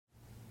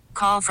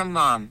call from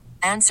mom.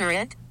 Answer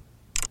it.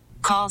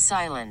 Call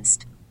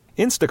silenced.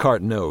 Instacart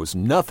knows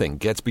nothing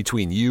gets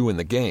between you and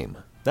the game.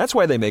 That's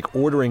why they make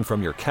ordering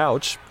from your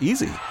couch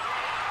easy.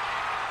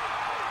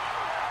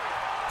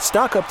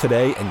 Stock up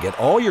today and get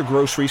all your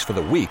groceries for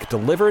the week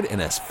delivered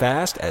in as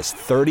fast as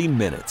 30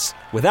 minutes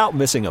without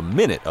missing a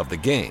minute of the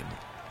game.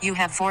 You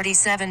have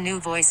 47 new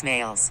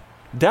voicemails.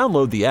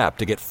 Download the app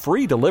to get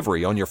free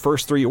delivery on your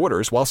first 3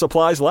 orders while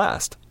supplies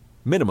last.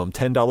 Minimum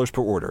 $10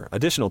 per order.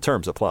 Additional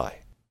terms apply.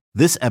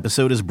 This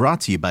episode is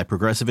brought to you by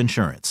Progressive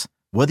Insurance.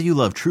 Whether you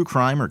love true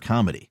crime or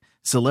comedy,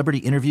 celebrity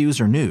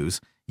interviews or news,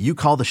 you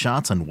call the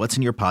shots on what's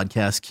in your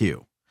podcast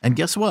queue. And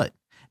guess what?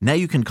 Now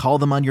you can call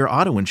them on your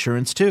auto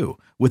insurance too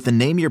with the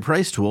Name Your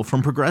Price tool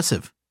from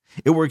Progressive.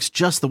 It works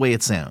just the way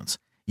it sounds.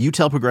 You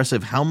tell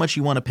Progressive how much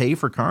you want to pay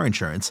for car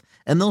insurance,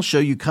 and they'll show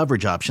you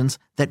coverage options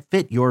that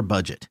fit your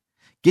budget.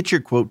 Get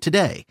your quote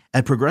today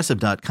at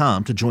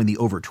Progressive.com to join the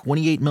over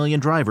 28 million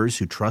drivers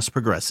who trust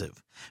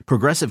Progressive.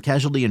 Progressive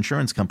Casualty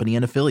Insurance Company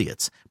and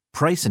Affiliates.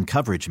 Price and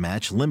coverage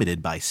match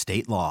limited by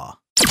state law.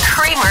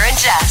 Kramer and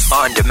Jess.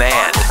 On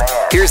demand.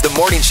 Here's the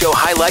morning show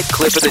highlight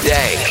clip of the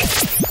day.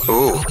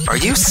 Ooh, are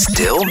you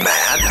still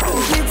mad?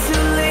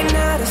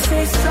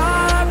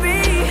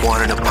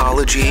 Want an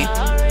apology?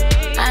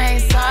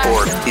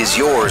 Or is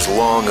yours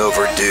long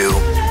overdue?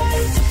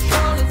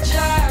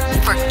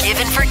 Forgive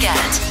and forget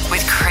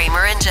with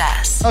Kramer and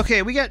Jess.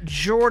 Okay, we got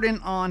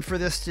Jordan on for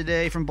this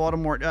today from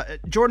Baltimore.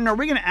 Jordan, are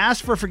we going to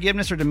ask for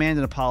forgiveness or demand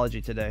an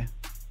apology today?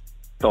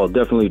 Oh,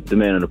 definitely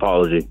demand an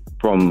apology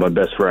from my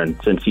best friend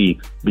since he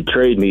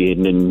betrayed me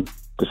and then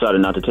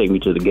decided not to take me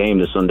to the game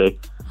this Sunday.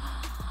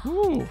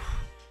 Ooh.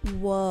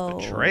 Whoa.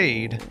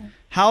 Betrayed?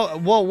 How?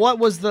 Well, what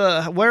was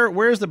the?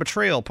 Where's the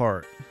betrayal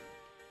part?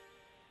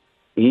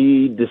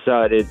 He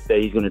decided that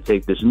he's going to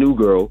take this new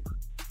girl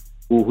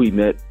who we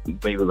met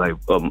maybe like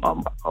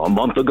a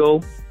month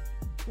ago.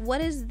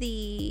 What is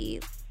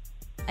the,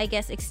 I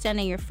guess,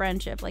 extending your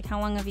friendship? Like, how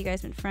long have you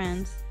guys been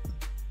friends?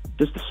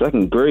 Just the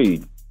second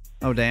grade.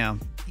 Oh, damn.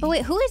 But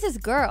wait, who is this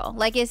girl?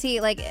 Like, is he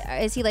like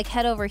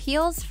head over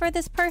heels for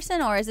this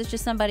person, or is this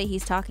just somebody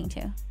he's talking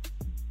to?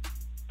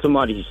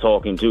 Somebody he's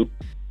talking to.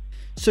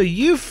 So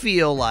you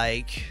feel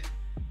like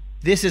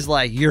this is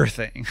like your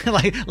thing,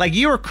 like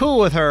you were cool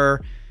with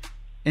her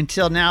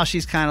until now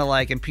she's kind of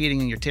like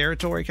impeding in your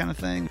territory, kind of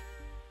thing.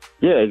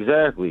 Yeah,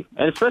 exactly.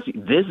 And especially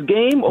this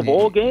game of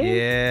all games.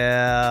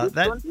 Yeah.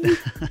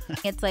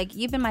 It's like,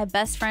 you've been my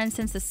best friend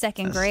since the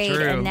second That's grade.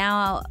 true. And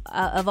now,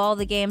 of all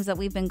the games that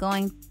we've been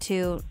going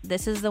to,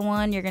 this is the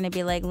one you're going to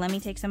be like, let me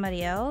take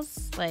somebody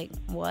else? Like,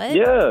 what?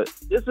 Yeah,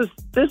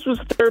 this was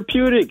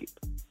therapeutic.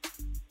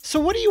 So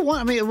what do you want?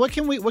 I mean, what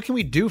can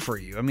we do for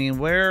you? I mean,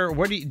 where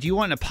do you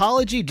want an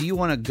apology? Do you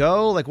want to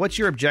go? Like, what's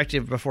your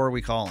objective before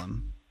we call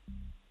him?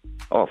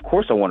 Oh, of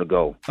course I want to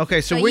go.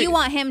 Okay, so you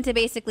want him to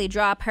basically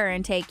drop her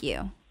and take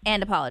you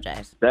and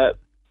apologize.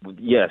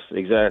 Yes,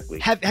 exactly.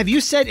 Have you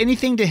said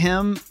anything to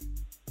him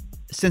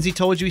since he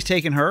told you he's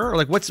taking her? Or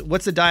like, what's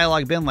the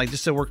dialogue been like?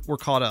 Just so we're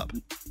caught up.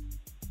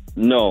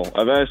 No,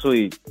 I've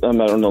actually, I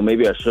don't know,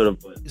 maybe I should have.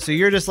 So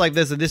you're just like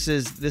this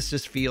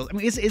just feels. I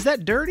mean, is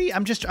that dirty?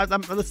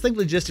 Let's think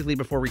logistically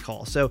before we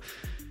call. So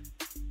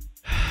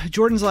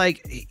Jordan's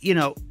like,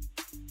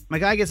 my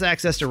guy gets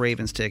access to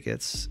Ravens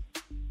tickets.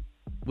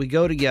 We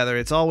go together.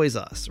 It's always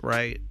us,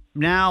 right?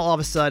 Now, all of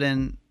a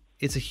sudden,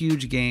 it's a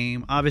huge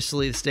game.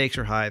 Obviously, the stakes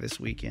are high this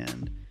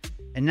weekend.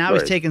 And now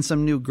he's taking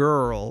some new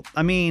girl.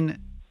 I mean,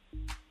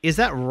 is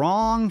that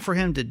wrong for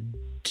him to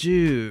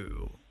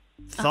do?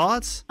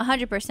 Thoughts?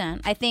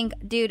 100%. I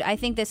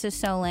think this is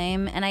so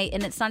lame. And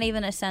it's not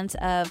even a sense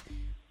of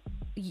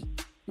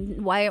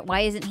why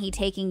isn't he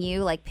taking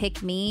you? Like,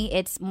 pick me.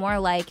 It's more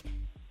like,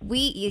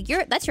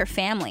 that's your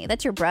family,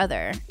 that's your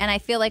brother, and I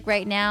feel like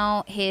right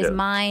now his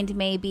mind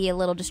may be a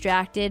little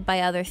distracted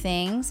by other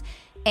things,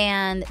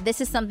 and this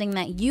is something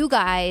that you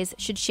guys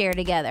should share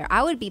together.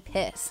 I would be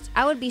pissed.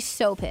 I would be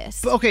so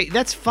pissed. But okay,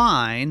 that's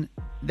fine.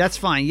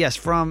 Yes,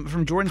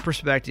 from Jordan's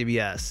perspective,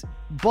 yes,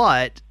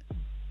 but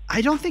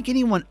I don't think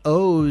anyone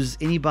owes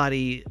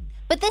anybody.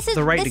 But this is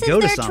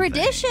their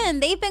tradition.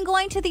 They've been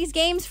going to these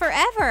games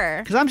forever.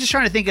 Because I'm just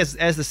trying to think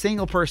as the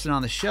single person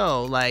on the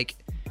show, like,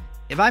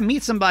 if I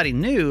meet somebody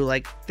new,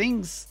 like,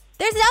 there's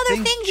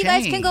other things you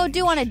guys can go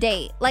do on a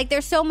date. Like,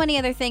 there's so many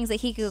other things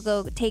that he could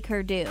go take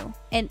her do.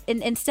 And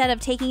instead of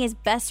taking his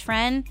best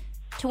friend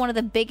to one of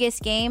the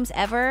biggest games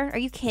ever. Are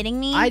you kidding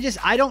me?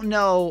 I don't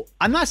know.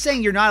 I'm not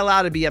saying you're not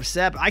allowed to be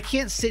upset, but I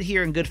can't sit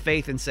here in good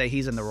faith and say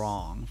he's in the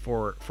wrong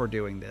for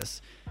doing this.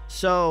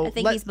 So I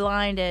think he's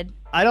blinded.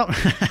 I don't.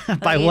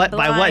 By what?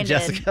 By what,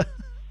 Jessica?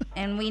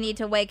 And we need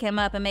to wake him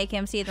up and make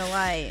him see the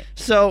light.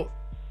 So,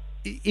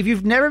 if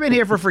you've never been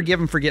here for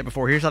Forgive and Forget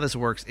before, here's how this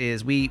works: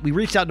 is we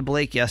reached out to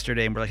Blake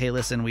yesterday and we're like, hey,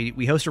 listen,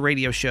 we host a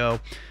radio show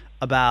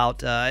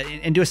about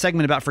and do a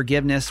segment about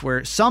forgiveness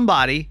where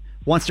somebody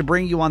wants to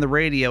bring you on the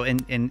radio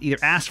and either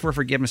ask for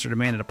forgiveness or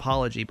demand an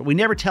apology, but we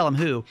never tell him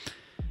who.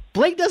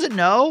 Blake doesn't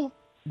know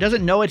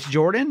it's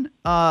Jordan.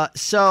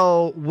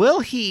 So will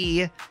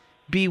he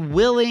be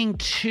willing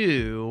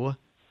to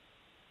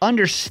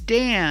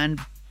understand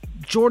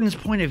Jordan's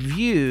point of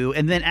view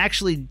and then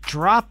actually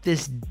drop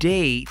this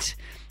date.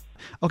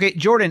 Okay,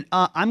 Jordan,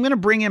 I'm going to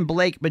bring in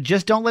Blake, but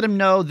just don't let him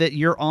know that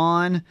you're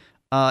on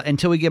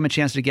until we give him a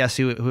chance to guess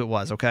who it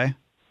was, okay?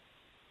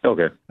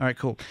 Okay. All right,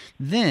 cool.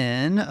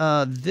 Then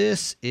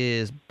this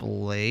is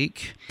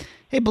Blake.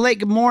 Hey, Blake,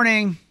 good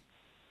morning.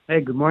 Hey,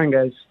 good morning,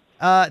 guys.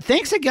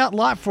 Thanks a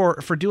lot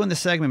for doing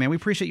this segment, man. We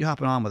appreciate you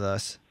hopping on with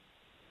us.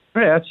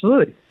 Right,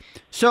 absolutely.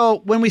 So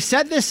when we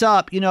set this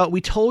up,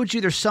 we told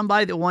you there's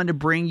somebody that wanted to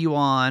bring you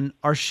on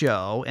our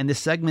show, and this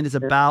segment is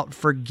about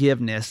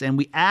forgiveness. And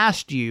we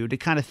asked you to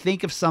kind of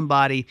think of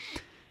somebody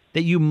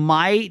that you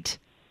might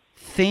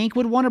think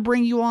would want to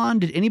bring you on.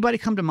 Did anybody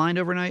come to mind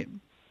overnight?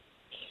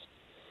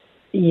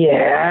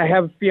 Yeah, I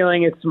have a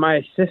feeling it's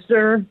my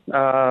sister.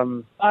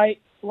 I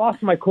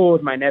lost my cool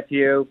with my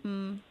nephew,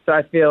 so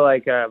I feel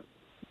like I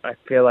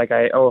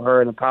owe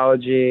her an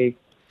apology.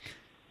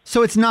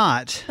 So it's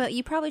not. But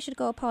you probably should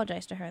go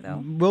apologize to her,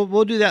 though.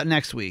 We'll do that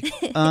next week.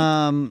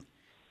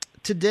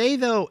 Today,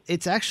 though,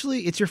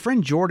 it's your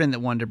friend Jordan that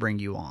wanted to bring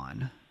you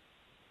on.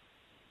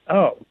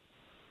 Oh.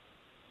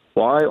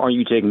 Why aren't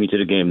you taking me to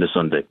the game this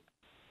Sunday?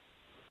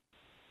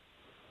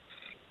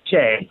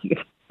 Jay,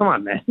 come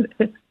on, man.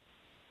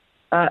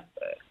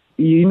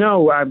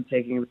 I'm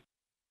taking.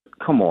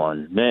 Come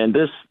on, man.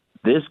 This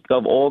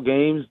of all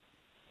games,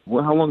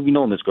 how long have you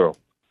known this girl?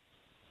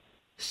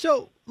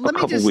 So let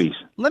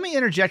me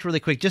interject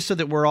really quick, just so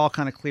that we're all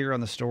kind of clear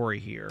on the story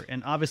here.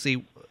 And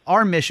obviously,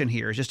 our mission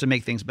here is just to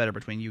make things better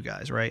between you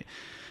guys, right?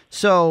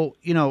 So,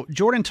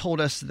 Jordan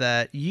told us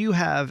that you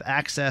have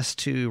access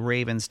to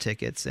Ravens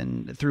tickets,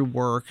 and through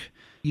work,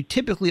 you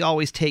typically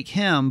always take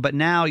him, but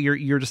now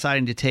you're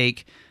deciding to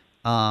take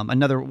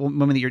another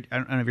woman that I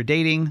don't know if you're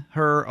dating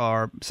her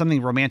or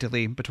something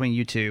romantically between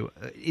you two.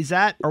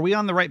 Are we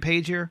on the right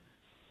page here?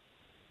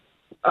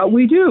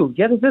 We do.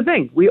 Yeah, that's the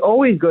thing. We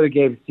always go to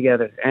games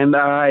together, and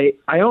I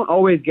don't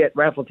always get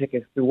raffle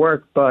tickets through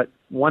work, but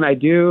when I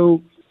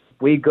do,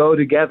 we go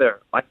together,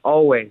 like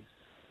always.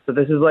 So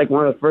this is like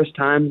one of the first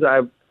times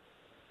I've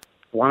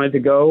wanted to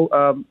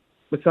go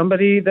with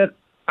somebody that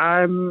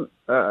I'm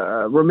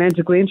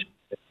romantically interested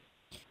in.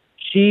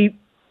 She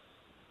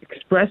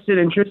expressed an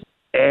interest,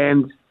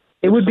 and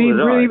it would be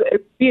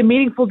a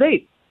meaningful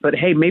date. But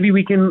hey, maybe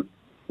we can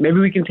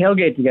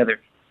tailgate together.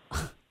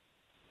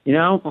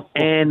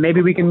 And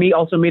maybe we can meet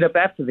up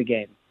after the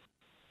game.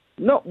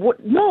 No,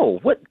 what? No,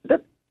 what?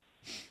 That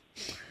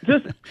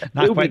just it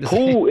would be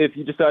cool if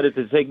you decided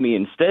to take me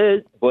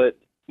instead. But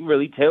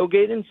really,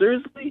 tailgating?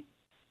 Seriously?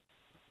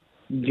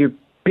 You're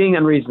being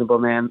unreasonable,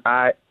 man.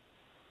 I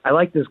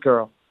like this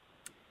girl,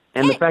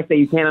 and the fact that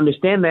you can't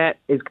understand that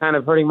is kind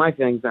of hurting my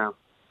feelings now.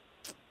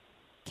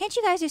 Can't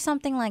you guys do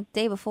something like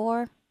day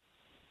before?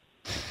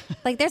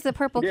 Like there's the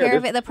purple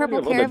caravan,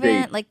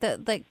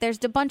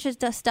 there's a bunch of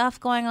stuff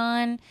going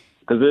on.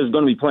 Because there's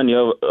going to be plenty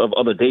of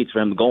other dates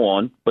for him to go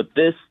on. But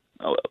this,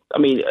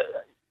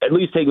 at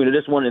least take me to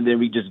this one, and then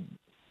we just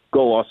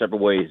go our separate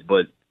ways.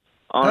 But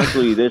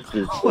honestly, this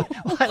is...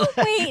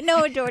 Wait,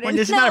 no, Jordan.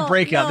 This is not a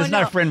breakup. This is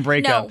not a friend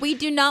breakup. No, we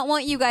do not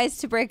want you guys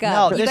to break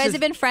up. You guys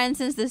have been friends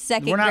since the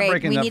second grade. We're not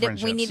breaking up.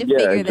 We need to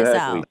figure this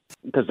out.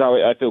 Because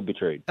I feel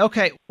betrayed.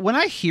 Okay, when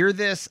I hear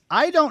this,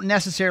 I don't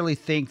necessarily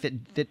think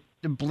that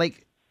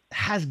Blake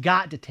has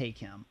got to take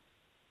him.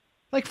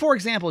 Like, for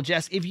example,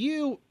 Jess, if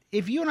you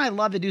and I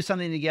love to do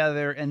something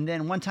together and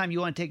then one time you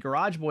want to take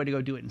Garage Boy to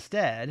go do it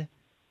instead,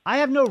 I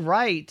have no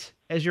right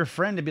as your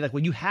friend to be like,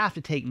 well, you have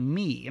to take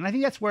me. And I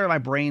think that's where my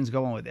brain's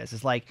going with this.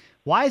 It's like,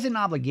 why is it an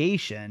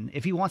obligation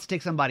if he wants to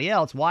take somebody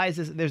else? Why is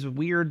this? There's a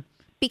weird...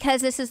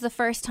 Because this is the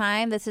first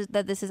time this has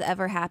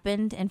ever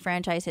happened in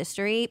franchise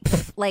history.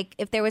 Like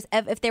if there was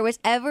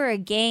ever a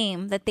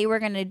game that they were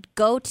going to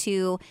go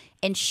to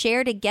and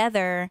share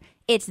together,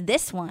 it's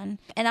this one.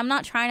 And I'm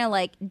not trying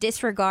to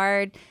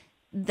disregard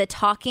the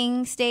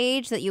talking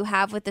stage that you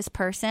have with this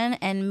person,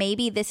 and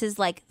maybe this is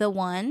the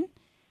one,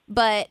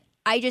 but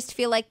I just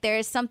feel like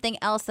there's something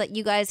else that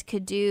you guys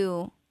could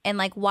do. And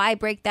why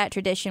break that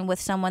tradition with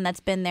someone that's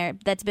been there,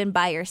 that's been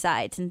by your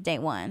side since day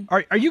one?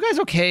 Are you guys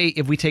okay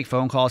if we take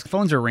phone calls?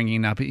 Phones are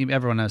ringing now.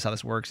 Everyone knows how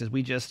this works. Is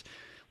we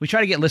try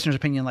to get listeners'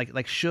 opinion.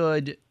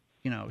 Should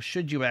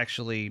you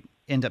actually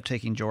end up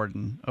taking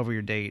Jordan over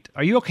your date?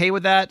 Are you okay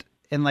with that?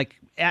 And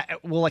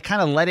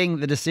kind of letting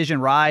the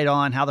decision ride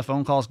on how the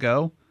phone calls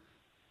go?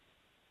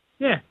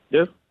 Yeah.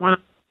 Why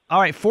not? All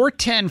right,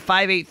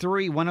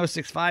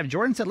 410-583-1065.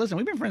 Jordan said, listen,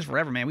 we've been friends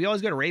forever, man. We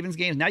always go to Ravens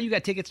games. Now you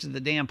got tickets to the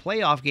damn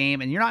playoff game,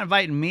 and you're not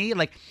inviting me?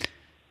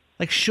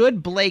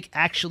 Should Blake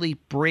actually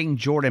bring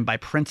Jordan by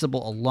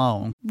principle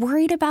alone?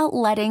 Worried about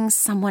letting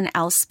someone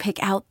else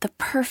pick out the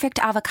perfect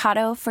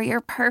avocado for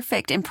your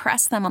perfect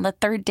impress them on the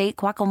third date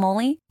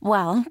guacamole?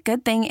 Well,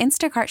 good thing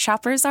Instacart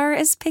shoppers are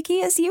as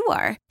picky as you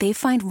are. They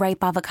find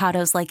ripe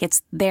avocados like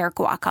it's their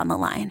guac on the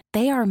line.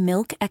 They are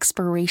milk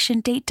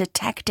expiration date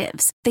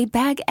detectives. They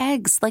bag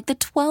eggs like the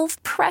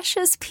 12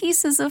 precious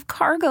pieces of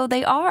cargo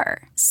they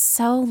are.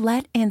 So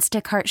let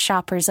Instacart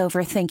shoppers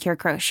overthink your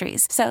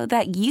groceries so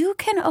that you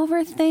can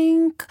overthink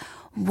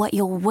what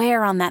you'll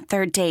wear on that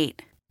third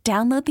date.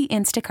 Download the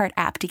Instacart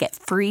app to get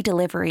free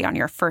delivery on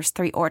your first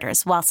 3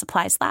 orders while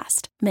supplies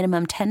last.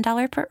 Minimum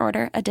 $10 per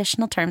order.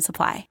 Additional terms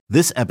apply.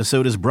 This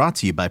episode is brought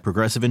to you by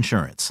Progressive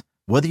Insurance.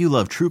 Whether you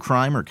love true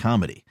crime or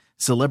comedy,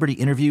 celebrity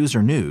interviews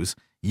or news,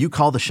 you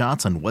call the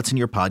shots on what's in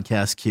your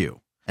podcast queue.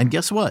 And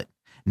guess what?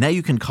 Now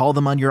you can call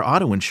them on your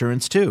auto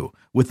insurance too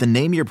with the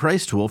Name Your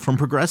Price tool from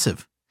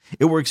Progressive.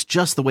 It works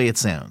just the way it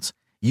sounds.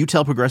 You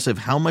tell Progressive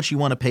how much you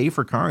want to pay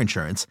for car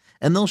insurance,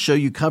 and they'll show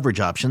you coverage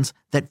options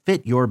that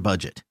fit your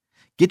budget.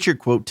 Get your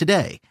quote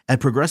today at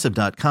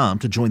Progressive.com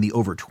to join the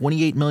over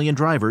 28 million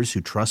drivers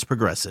who trust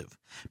Progressive.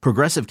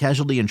 Progressive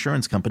Casualty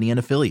Insurance Company and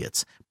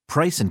Affiliates.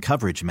 Price and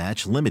coverage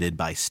match limited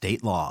by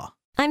state law.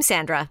 I'm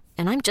Sandra,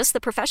 and I'm just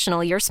the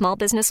professional your small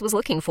business was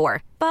looking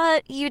for.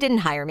 But you didn't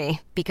hire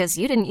me because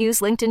you didn't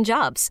use LinkedIn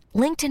Jobs.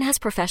 LinkedIn has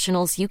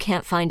professionals you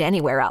can't find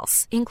anywhere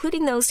else,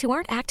 including those who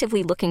aren't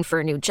actively looking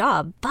for a new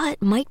job,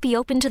 but might be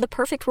open to the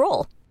perfect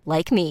role,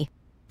 like me.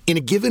 In a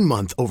given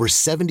month, over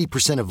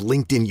 70% of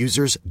LinkedIn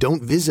users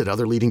don't visit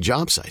other leading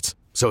job sites.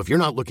 So if you're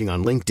not looking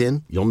on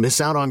LinkedIn, you'll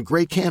miss out on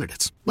great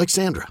candidates like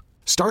Sandra.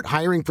 Start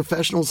hiring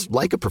professionals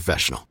like a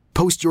professional.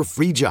 Post your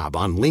free job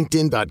on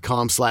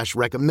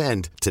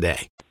linkedin.com/recommend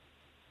today.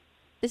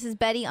 This is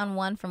Betty on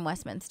 1 from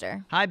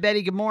Westminster. Hi,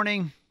 Betty. Good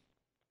morning.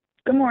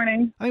 Good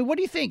morning. I mean, what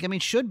do you think? I mean,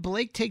 should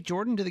Blake take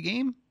Jordan to the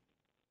game?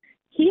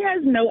 He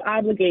has no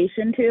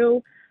obligation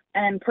to.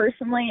 And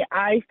personally,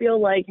 I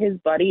feel like his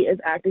buddy is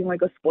acting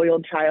like a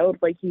spoiled child,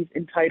 like he's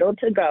entitled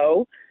to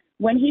go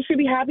when he should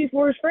be happy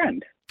for his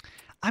friend.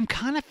 I'm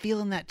kind of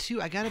feeling that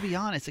too. I got to be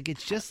honest. Like,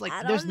 it's just like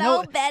I there's don't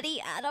know, no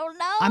Betty. I don't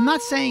know. I'm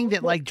not saying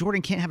that like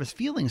Jordan can't have his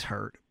feelings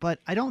hurt, but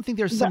I don't think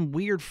there's some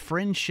weird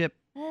friendship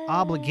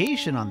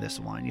obligation on this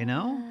one, you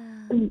know?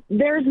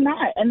 There's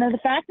not. And the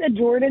fact that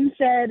Jordan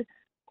said,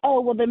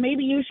 oh, well, then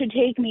maybe you should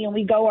take me and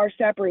we go our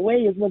separate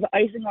ways was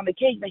icing on the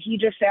cake, that he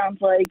just sounds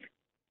like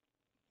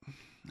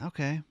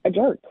okay. a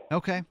jerk.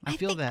 Okay, I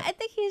feel that.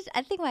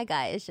 I think my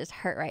guy is just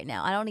hurt right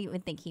now. I don't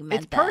even think he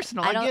meant it's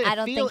personal. that. I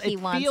don't think he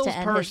wants to end his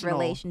personal.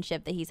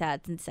 relationship that he's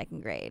had since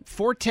 2nd grade.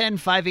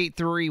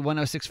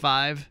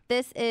 410-583-1065.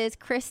 This is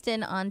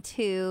Kristen on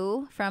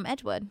 2 from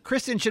Edgewood.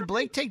 Kristen, should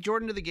Blake take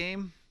Jordan to the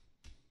game?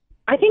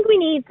 I think we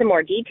need some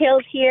more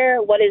details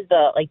here. What is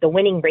the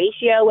winning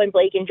ratio when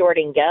Blake and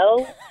Jordan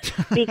go?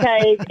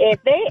 Because if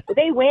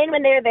they win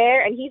when they're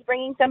there and he's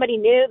bringing somebody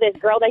new, this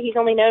girl that he's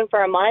only known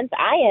for a month,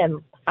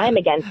 I'm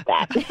against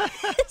that.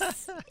 That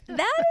is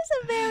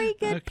a very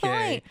good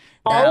point.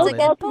 All of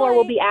Baltimore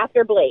will be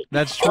after Blake.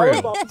 That's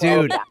true.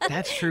 Dude,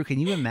 that's true. Can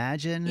you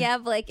imagine? Yeah,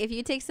 Blake, if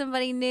you take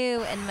somebody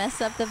new and mess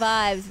up the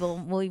vibes,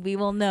 we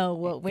will know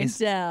what went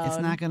down. It's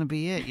not going to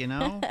be it, you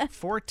know?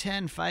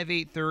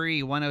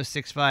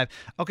 410-583-1065.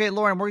 Okay,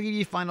 Lauren, we're going to give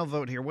you a final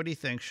vote here. What do you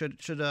think?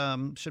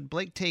 Should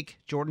Blake take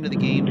Jordan to the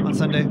game on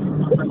Sunday?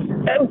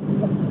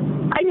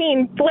 I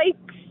mean, Blake's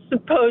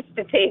supposed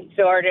to take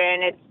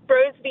Jordan. It's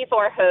bros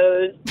before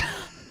hoes.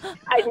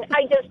 I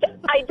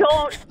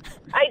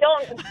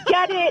don't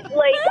get it.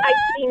 Like, I've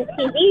seen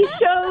TV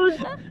shows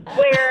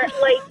where,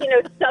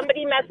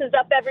 somebody messes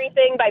up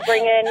everything by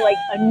bringing,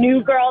 a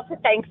new girl to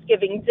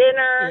Thanksgiving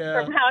dinner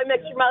from How I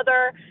Met Your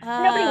mother.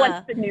 Nobody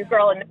wants the new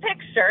girl in the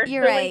picture.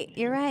 You're right.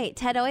 You're right.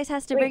 Ted always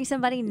has to bring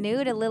somebody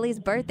new to Lily's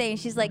birthday, and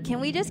she's like, can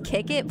we just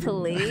kick it,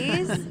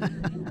 please?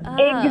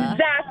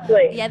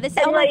 Exactly. Yeah,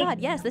 oh my God,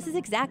 yes, this is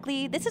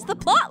the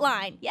plot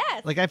line.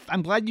 Yes. Like,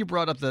 I'm glad you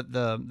brought up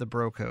the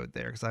bro code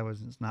there, because I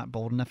was not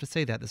bold enough to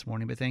say that this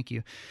morning, but thank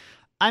you.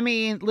 I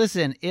mean,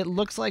 listen, it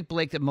looks like,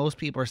 Blake, that most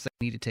people are saying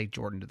you need to take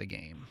Jordan to the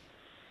game.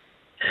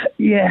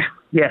 Yeah,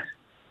 yes.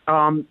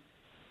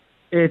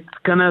 It's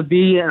going to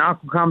be an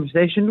awkward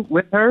conversation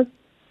with her,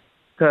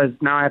 because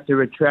now I have to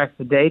retract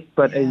the date,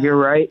 but you're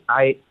right.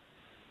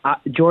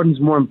 Jordan's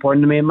more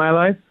important to me in my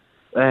life,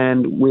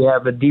 and we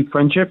have a deep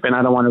friendship, and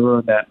I don't want to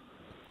ruin that.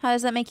 How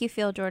does that make you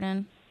feel,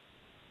 Jordan?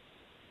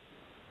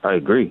 I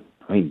agree.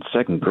 I mean,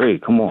 2nd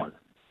grade, come on.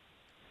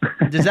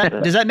 Does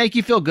that make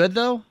you feel good,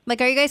 though?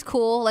 Like, are you guys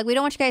cool? Like, we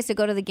don't want you guys to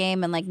go to the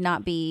game and,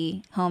 not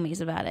be homies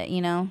about it,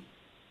 you know?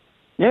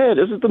 Yeah,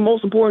 this is the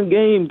most important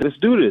game. Let's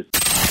do this.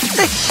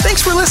 Hey,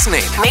 thanks for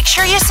listening. Make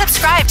sure you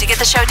subscribe to get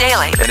the show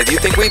daily. And if you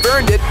think we've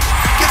earned it,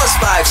 give us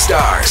 5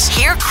 stars.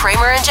 Hear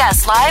Kramer and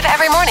Jess live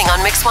every morning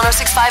on Mix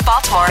 106.5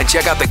 Baltimore. And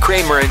check out the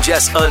Kramer and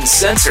Jess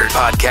Uncensored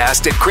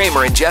podcast at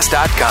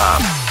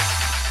kramerandjess.com.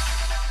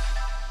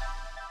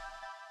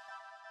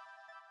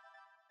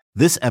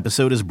 This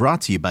episode is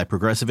brought to you by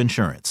Progressive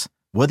Insurance.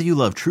 Whether you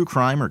love true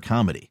crime or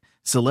comedy,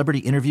 celebrity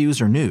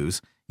interviews or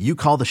news, you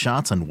call the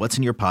shots on what's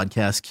in your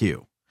podcast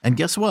queue. And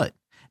guess what?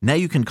 Now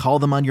you can call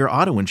them on your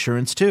auto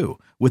insurance too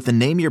with the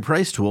Name Your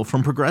Price tool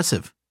from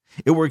Progressive.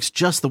 It works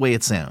just the way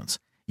it sounds.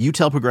 You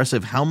tell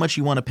Progressive how much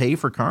you want to pay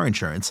for car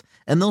insurance,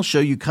 and they'll show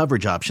you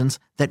coverage options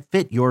that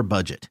fit your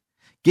budget.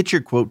 Get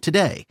your quote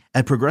today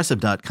at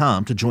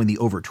Progressive.com to join the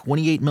over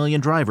 28 million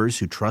drivers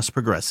who trust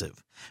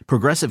Progressive.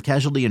 Progressive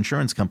Casualty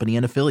Insurance Company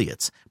and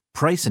Affiliates.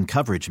 Price and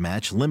coverage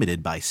match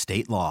limited by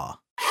state law.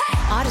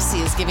 Odyssey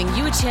is giving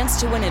you a chance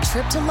to win a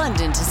trip to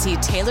London to see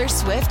Taylor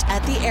Swift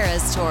at the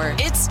Eras Tour.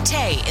 It's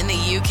Tay in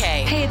the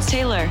UK. Hey, it's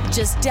Taylor.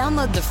 Just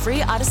download the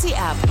free Odyssey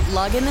app,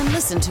 log in and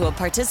listen to a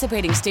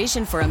participating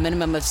station for a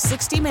minimum of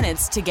 60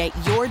 minutes to get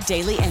your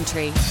daily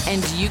entry.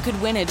 And you could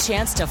win a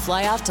chance to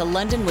fly off to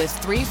London with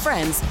 3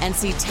 friends and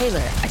see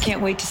Taylor. I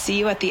can't wait to see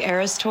you at the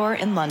Eras Tour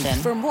in London.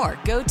 For more,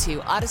 go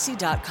to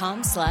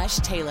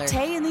odyssey.com/Taylor.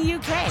 Tay in the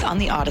UK. It's on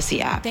the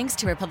Odyssey app. Thanks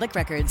to Republic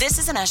Records. This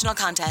is a national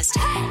contest.